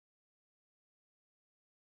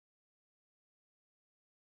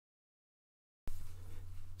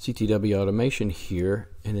CTW Automation here,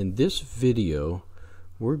 and in this video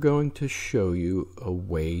we're going to show you a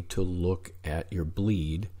way to look at your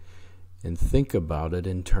bleed and think about it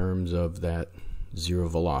in terms of that zero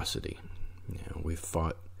velocity. We've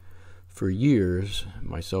fought for years,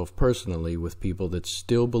 myself personally, with people that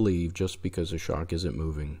still believe just because a shock isn't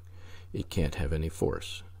moving it can't have any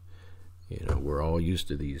force. We're all used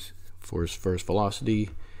to these force first velocity,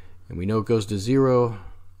 and we know it goes to zero,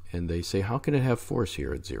 and they say, how can it have force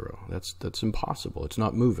here at zero? That's impossible. It's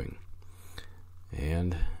not moving.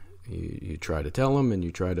 And you try to tell them and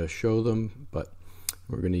you try to show them, but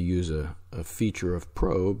we're going to use a feature of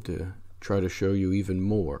Probe to try to show you even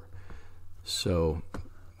more. So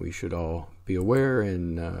we should all be aware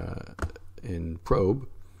in Probe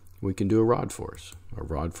we can do a rod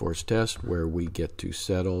force test where we get to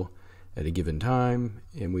settle at a given time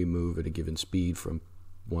and we move at a given speed from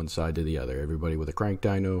one side to the other. Everybody with a crank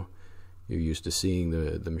dyno, you're used to seeing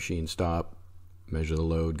the machine stop, measure the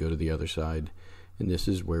load, go to the other side, and this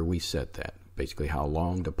is where we set that. Basically how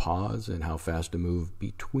long to pause and how fast to move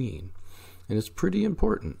between. And it's pretty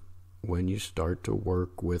important when you start to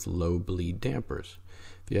work with low bleed dampers.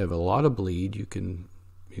 If you have a lot of bleed, you can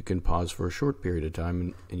pause for a short period of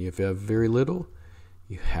time, and if you have very little,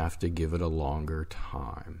 you have to give it a longer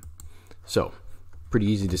time. So pretty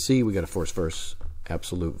easy to see. We got a force first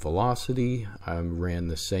absolute velocity. I ran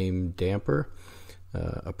the same damper,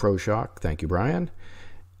 a Pro Shock, thank you Brian,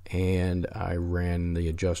 and I ran the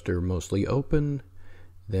adjuster mostly open,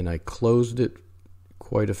 then I closed it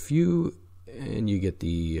quite a few, and you get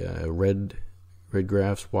the red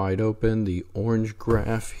graphs wide open. The orange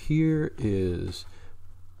graph here is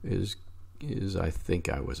I think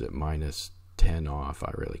I was at -10 off,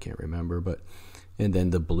 I really can't remember, and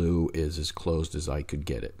then the blue is as closed as I could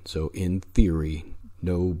get it. So in theory,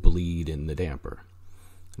 no bleed in the damper.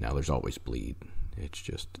 Now there's always bleed, it's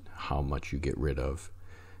just how much you get rid of,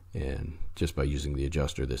 and just by using the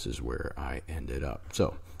adjuster this is where I ended up.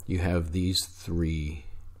 So you have these three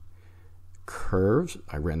curves.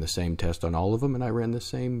 I ran the same test on all of them, and I ran the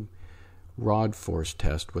same rod force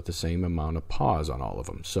test with the same amount of pause on all of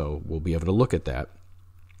them. So we'll be able to look at that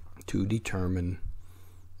to determine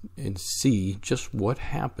and see just what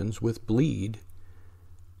happens with bleed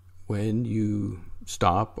when you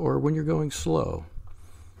stop or when you're going slow.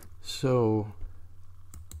 So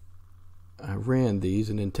I ran these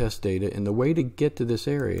and in test data, and the way to get to this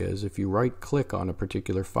area is if you right click on a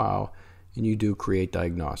particular file and you do create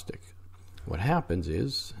diagnostic. What happens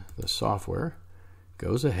is the software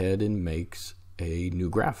goes ahead and makes a new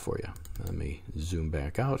graph for you. Let me zoom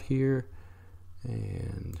back out here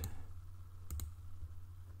and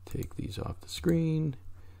take these off the screen.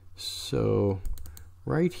 So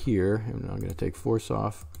right here, and I'm going to take force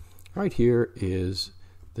off, right here is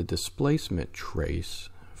the displacement trace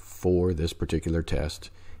for this particular test,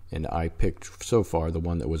 and I picked so far the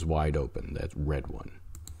one that was wide open, that red one.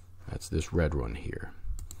 That's this red one here.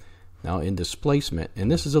 Now in displacement,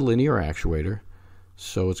 and this is a linear actuator,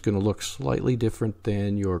 so it's going to look slightly different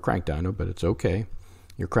than your crank dyno, but it's okay.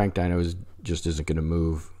 Your crank dyno just isn't going to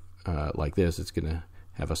move like this. It's going to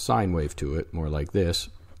have a sine wave to it, more like this,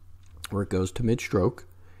 where it goes to mid-stroke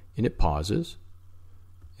and it pauses,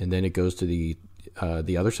 and then it goes to the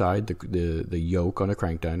other side. The yoke on a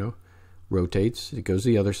crank dyno rotates. It goes to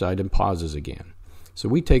the other side and pauses again. So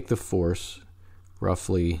we take the force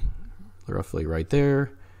roughly right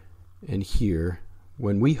there and here,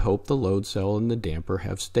 when we hope the load cell and the damper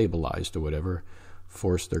have stabilized to whatever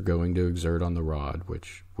force they're going to exert on the rod,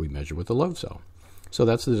 which we measure with the load cell. So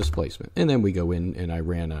that's the displacement. And then we go in and I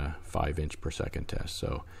ran a 5 inch per second test.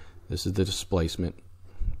 So this is the displacement,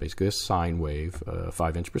 basically a sine wave,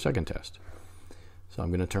 5 inch per second test. So I'm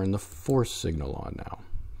going to turn the force signal on now.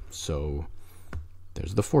 So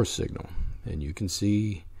there's the force signal, and you can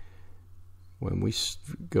see when we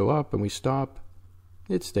go up and we stop,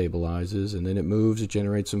 it stabilizes, and then it moves, it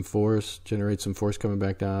generates some force coming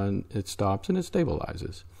back down, it stops, and it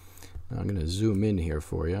stabilizes. Now I'm going to zoom in here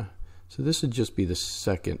for you. So this would just be the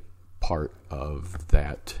second part of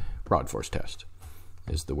that rod force test,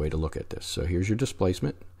 is the way to look at this. So here's your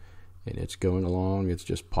displacement, and it's going along, it's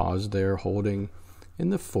just paused there, holding,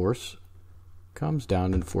 and the force comes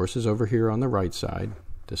down, and force is over here on the right side.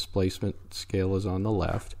 Displacement scale is on the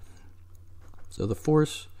left. So the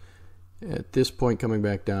force at this point coming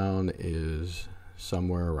back down is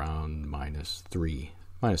somewhere around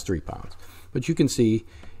 -3 pounds. But you can see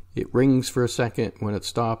it rings for a second when it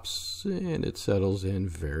stops, and it settles in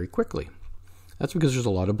very quickly. That's because there's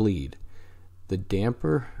a lot of bleed. The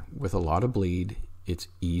damper with a lot of bleed, it's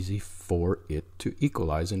easy for it to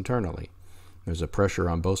equalize internally. There's a pressure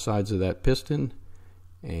on both sides of that piston,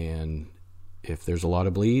 And if there's a lot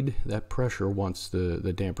of bleed, that pressure, once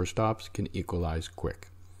the damper stops, can equalize quick.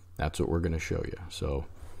 That's what we're going to show you. So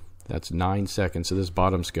that's 9 seconds. So this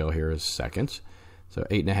bottom scale here is seconds. So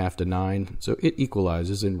 8.5 to 9. So it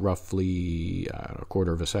equalizes in roughly a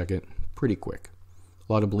quarter of a second. Pretty quick.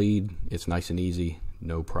 A lot of bleed. It's nice and easy.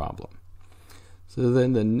 No problem. So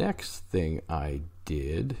then the next thing I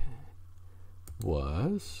did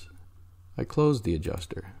was I closed the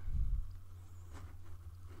adjuster.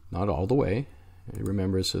 Not all the way.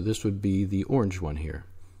 Remember, so this would be the orange one here.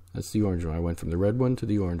 That's the orange one. I went from the red one to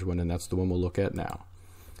the orange one, and that's the one we'll look at now.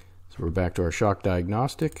 So we're back to our shock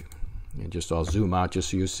diagnostic. And just I'll zoom out just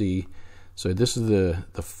so you see. So this is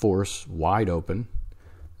the force wide open.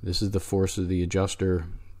 This is the force of the adjuster,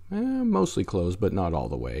 mostly closed, but not all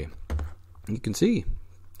the way. You can see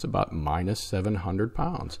it's about minus 700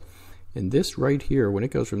 pounds. And this right here, when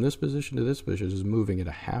it goes from this position to this position, is moving at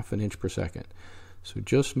a ½ inch per second. So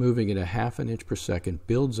just moving at a ½ inch per second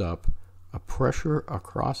builds up a pressure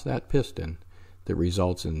across that piston that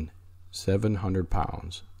results in 700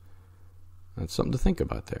 pounds. That's something to think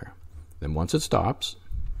about there. Then once it stops,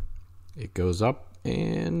 it goes up,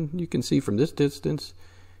 and you can see from this distance,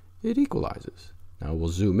 it equalizes. Now we'll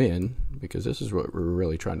zoom in, because this is what we're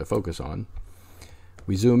really trying to focus on.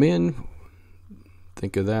 We zoom in,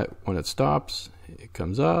 think of that when it stops, it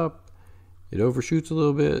comes up, it overshoots a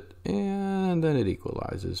little bit, and then it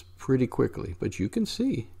equalizes pretty quickly. But you can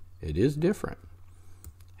see it is different.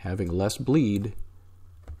 Having less bleed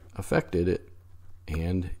affected it,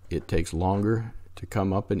 and it takes longer to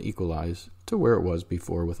come up and equalize to where it was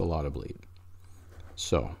before with a lot of bleed.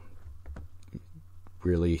 So,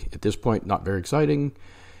 really, at this point, not very exciting.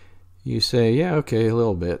 You say, yeah, okay, a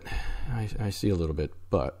little bit. I see a little bit,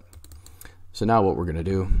 but. So now what we're going to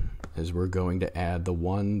do is we're going to add the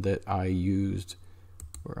one that I used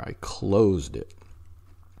where I closed it.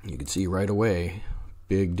 You can see right away,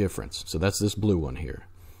 big difference. So that's this blue one here.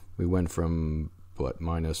 We went from, what,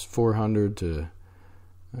 minus 400 to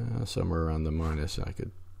somewhere around the minus. I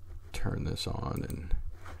could turn this on and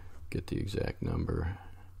get the exact number.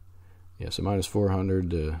 Yeah, so minus 400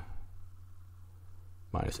 to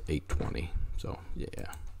minus 820. So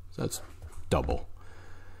yeah, so that's double.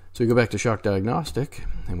 So we go back to shock diagnostic,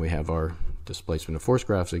 and we have our displacement of force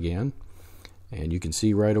graphs again, and you can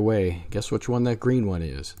see right away, guess which one that green one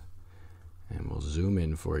is? And we'll zoom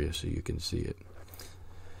in for you so you can see it.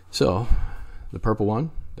 So the purple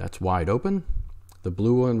one, that's wide open. The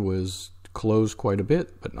blue one was closed quite a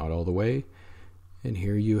bit, but not all the way. And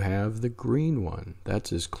here you have the green one.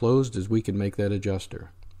 That's as closed as we can make that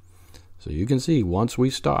adjuster. So you can see once we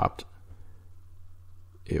stopped,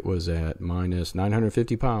 it was at minus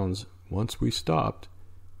 950 pounds. Once we stopped,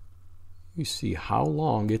 you see how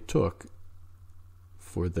long it took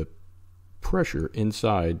for the pressure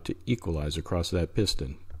inside to equalize across that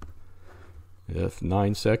piston. If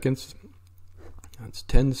 9 seconds, that's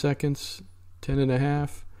 10 seconds,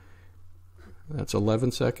 10.5, that's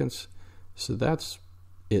 11 seconds. So that's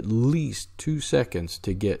at least 2 seconds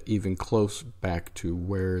to get even close back to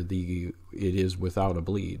where it is without a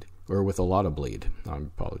bleed, or with a lot of bleed. I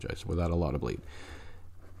apologize, without a lot of bleed.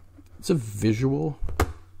 It's a visual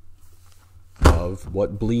of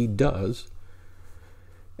what bleed does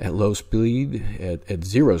at low speed, at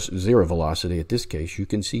zero velocity. At this case, you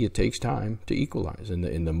can see it takes time to equalize,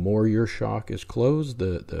 and the more your shock is closed,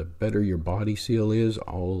 the better your body seal is,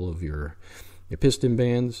 all of your piston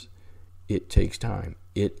bands. It takes time.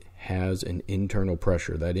 It has an internal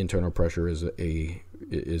pressure. That internal pressure is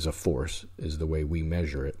a force, is the way we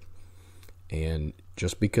measure it. And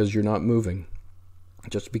just because you're not moving,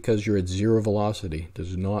 just because you're at zero velocity,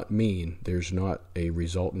 does not mean there's not a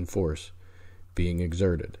resultant force being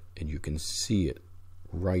exerted. And you can see it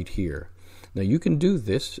right here. Now you can do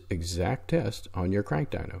this exact test on your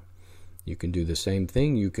crank dyno. You can do the same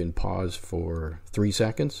thing. You can pause for 3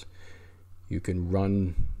 seconds. You can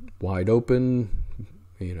run wide open,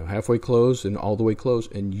 halfway closed and all the way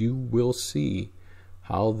closed, and you will see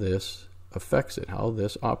how this affects it, how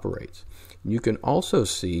this operates. You can also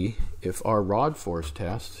see if our rod force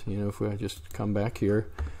test, if we just come back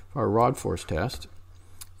here, our rod force test,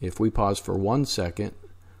 if we pause for 1 second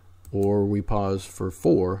or we pause for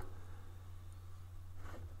 4,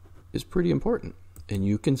 is pretty important. And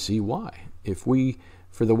you can see why.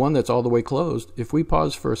 For the one that's all the way closed, if we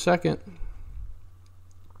pause for a second,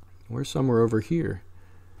 we're somewhere over here.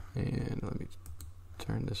 And let me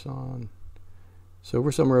turn this on. So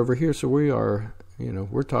we're somewhere over here. So we are,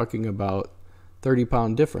 we're talking about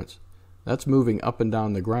 30-pound difference. That's moving up and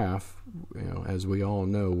down the graph, as we all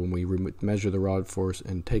know, when we measure the rod force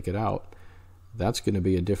and take it out, that's going to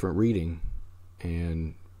be a different reading.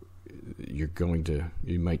 And you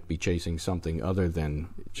might be chasing something other than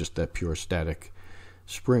just that pure static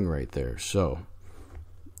spring right there. So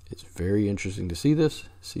it's very interesting to see this,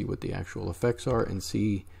 see what the actual effects are, and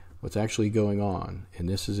see what's actually going on. And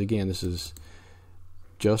this is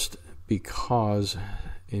just because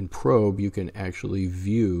in Probe you can actually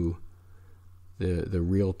view the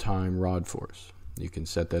real-time rod force. You can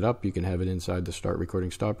set that up, you can have it inside the start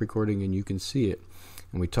recording, stop recording, and you can see it.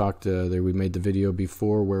 And we talked there, we made the video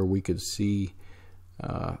before where we could see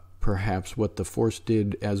perhaps what the force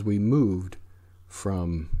did as we moved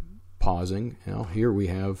from pausing. Now here we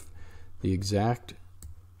have the exact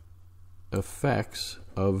effects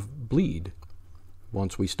of bleed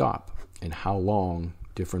once we stop, and how long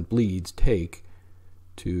different bleeds take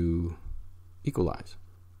to equalize.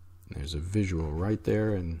 And there's a visual right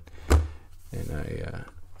there, and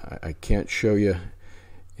I can't show you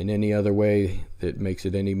in any other way that makes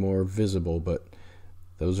it any more visible, but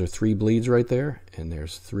those are 3 bleeds right there, and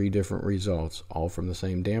there's 3 different results, all from the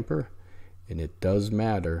same damper. And it does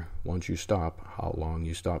matter once you stop how long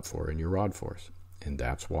you stop for in your rod force, and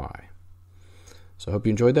that's why. So I hope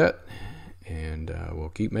you enjoyed that, and we'll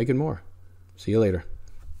keep making more. See you later.